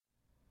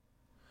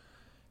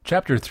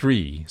Chapter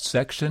 3,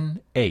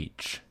 Section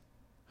H.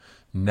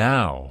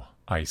 Now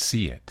I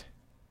see it.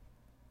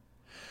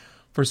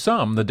 For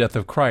some, the death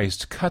of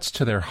Christ cuts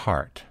to their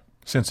heart,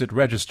 since it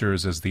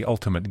registers as the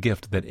ultimate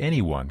gift that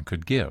anyone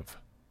could give.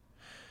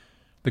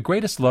 The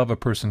greatest love a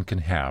person can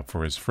have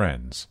for his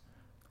friends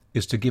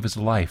is to give his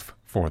life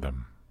for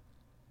them.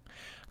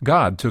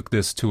 God took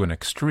this to an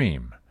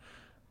extreme.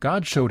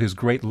 God showed his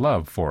great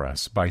love for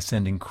us by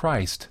sending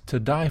Christ to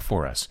die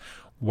for us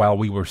while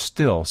we were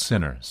still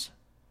sinners.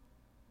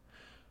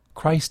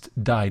 Christ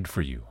died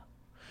for you,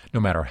 no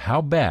matter how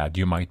bad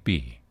you might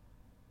be.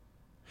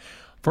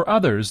 For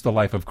others, the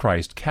life of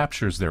Christ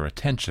captures their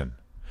attention.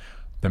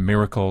 The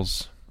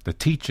miracles, the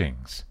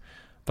teachings,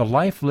 the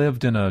life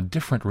lived in a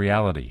different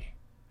reality,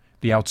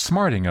 the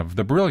outsmarting of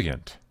the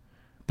brilliant,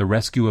 the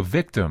rescue of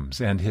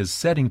victims, and his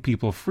setting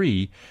people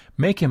free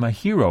make him a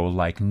hero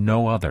like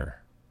no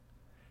other.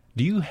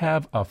 Do you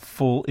have a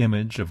full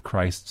image of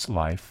Christ's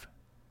life?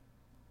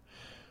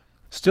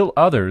 Still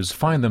others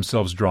find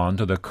themselves drawn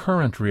to the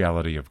current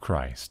reality of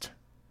Christ.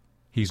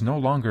 He's no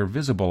longer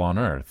visible on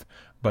earth,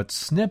 but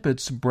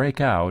snippets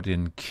break out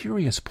in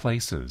curious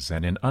places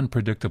and in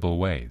unpredictable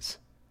ways.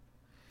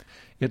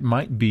 It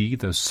might be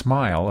the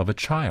smile of a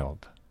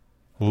child,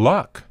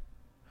 luck,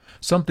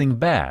 something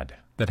bad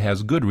that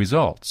has good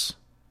results,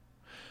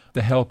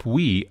 the help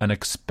we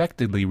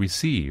unexpectedly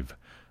receive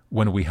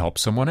when we help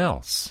someone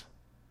else,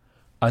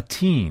 a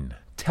teen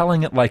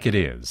telling it like it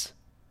is,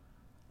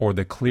 or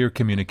the clear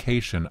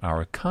communication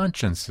our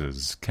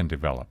consciences can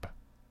develop.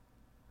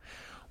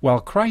 While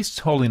Christ's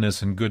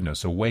holiness and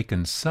goodness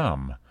awaken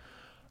some,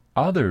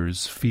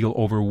 others feel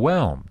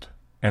overwhelmed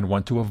and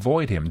want to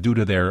avoid him due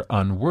to their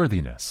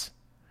unworthiness.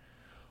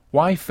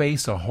 Why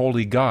face a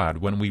holy God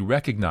when we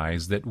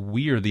recognize that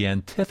we are the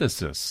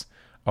antithesis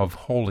of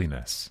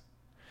holiness?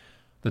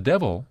 The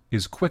devil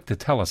is quick to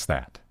tell us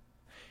that,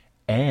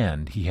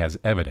 and he has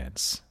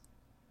evidence.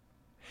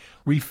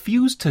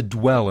 Refuse to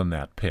dwell in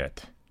that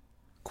pit.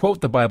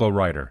 Quote the Bible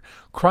writer,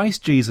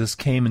 "Christ Jesus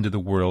came into the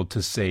world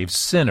to save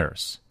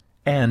sinners,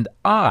 and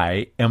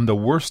I am the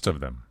worst of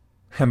them."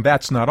 And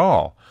that's not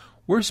all.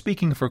 We're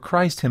speaking for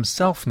Christ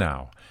himself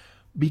now.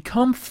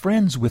 Become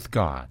friends with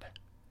God.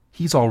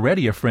 He's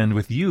already a friend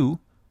with you.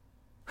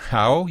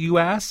 How, you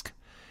ask?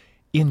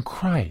 In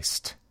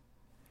Christ.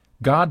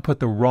 God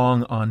put the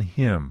wrong on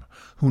him,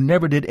 who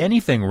never did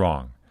anything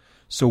wrong,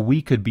 so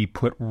we could be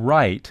put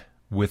right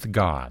with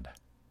God.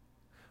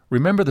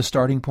 Remember the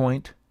starting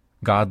point?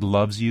 God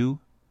loves you.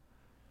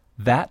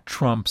 That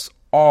trumps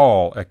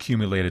all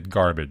accumulated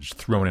garbage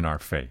thrown in our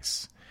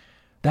face.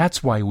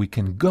 That's why we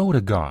can go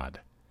to God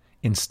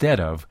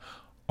instead of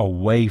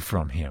away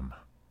from him.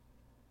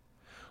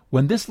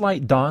 When this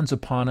light dawns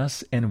upon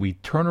us and we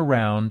turn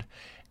around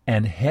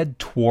and head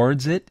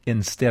towards it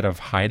instead of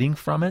hiding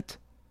from it,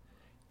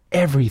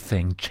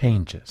 everything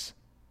changes.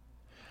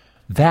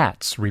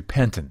 That's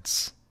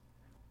repentance.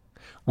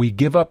 We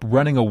give up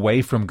running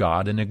away from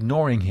God and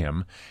ignoring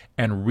him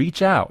and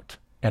reach out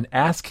and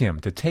ask him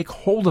to take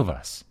hold of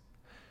us.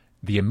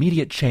 The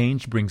immediate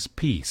change brings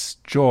peace,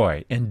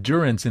 joy,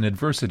 endurance in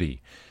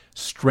adversity,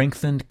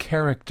 strengthened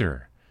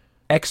character,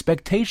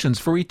 expectations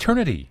for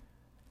eternity,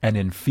 an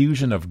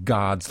infusion of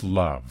God's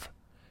love,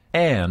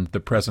 and the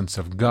presence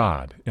of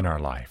God in our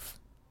life.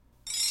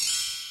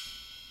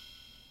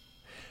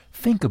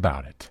 Think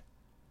about it.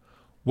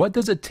 What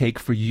does it take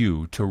for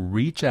you to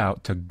reach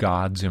out to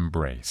God's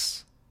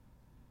embrace?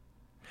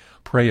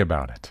 Pray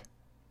about it.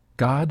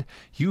 God,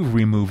 you've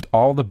removed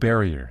all the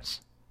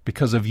barriers.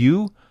 Because of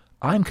you,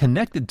 I'm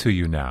connected to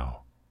you now.